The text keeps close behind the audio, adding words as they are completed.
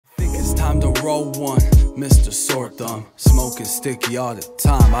roll one, Mr. Sore Thumb. Smoking sticky all the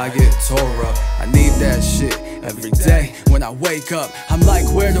time, I get tore up. I need that shit every day. When I wake up, I'm like,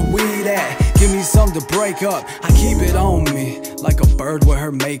 where the weed at? Give me some to break up. I keep it on me, like a bird with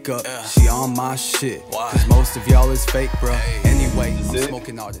her makeup. She on my shit, cause most of y'all is fake, bro. Anyway, I'm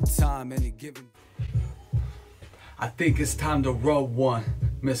smoking all the time, any given. I think it's time to roll one,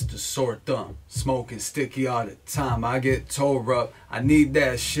 Mr. Sore Thumb. Smoking sticky all the time, I get tore up. I need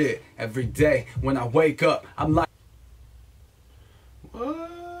that shit every day. When I wake up, I'm like, what?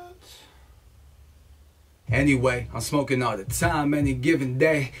 Anyway, I'm smoking all the time, any given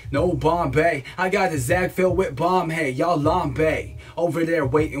day. No Bombay, I got a Zag filled with bomb. Hey, y'all Lambe over there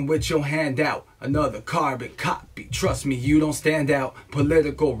waiting with your hand out. Another carbon copy, trust me, you don't stand out.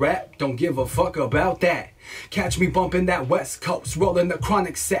 Political rap, don't give a fuck about that. Catch me bumping that West Coast, rolling the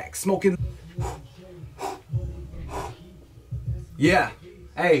chronic sack, smoking. Yeah,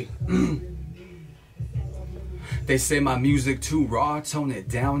 hey. They say my music too raw, tone it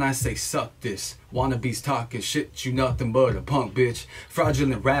down, I say suck this. Wannabes talking shit, you nothing but a punk bitch.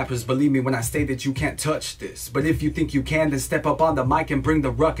 Fraudulent rappers, believe me when I say that you can't touch this. But if you think you can, then step up on the mic and bring the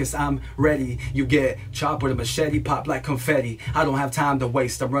ruckus, I'm ready. You get chopped with a machete, pop like confetti. I don't have time to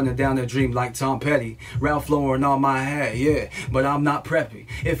waste, I'm running down a dream like Tom Petty. Ralph Lauren on my head, yeah, but I'm not preppy.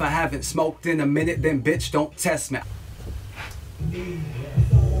 If I haven't smoked in a minute, then bitch don't test me.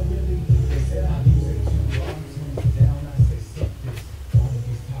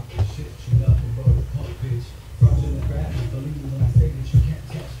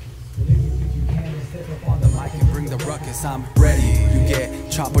 I'm ready. You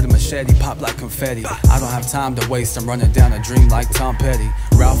get chopped with a machete, pop like confetti. I don't have time to waste, I'm running down a dream like Tom Petty.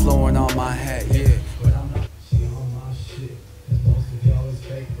 Ralph Lauren on my head, yeah. But I'm not, she on my shit, cause most of y'all is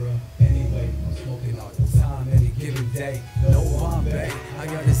fake, bro. Anyway, I'm smoking all the time, any given day. No Bombay, I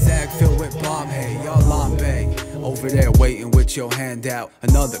got a Zag filled with bomb. Hey, y'all Lambe over there waiting with your hand out.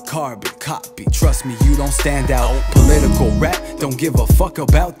 Another carbon copy, trust me, you don't stand out. Political rap, don't give a fuck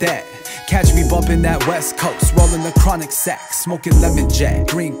about that. Catch me bumping that West Coast, rolling the chronic sack, smoking lemon jack,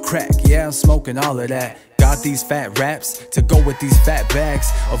 green crack, yeah, I'm smoking all of that. Got these fat raps to go with these fat bags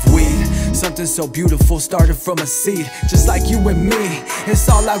of weed. Something so beautiful started from a seed, just like you and me, it's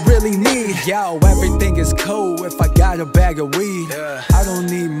all I really need. Yo, everything is cool if I got a bag of weed. I don't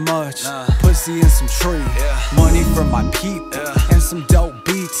need much, pussy and some tree. Money for my peep, and some dope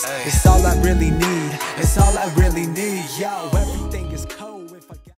beats. It's all I really need, it's all I really need. Yo, everything is cool.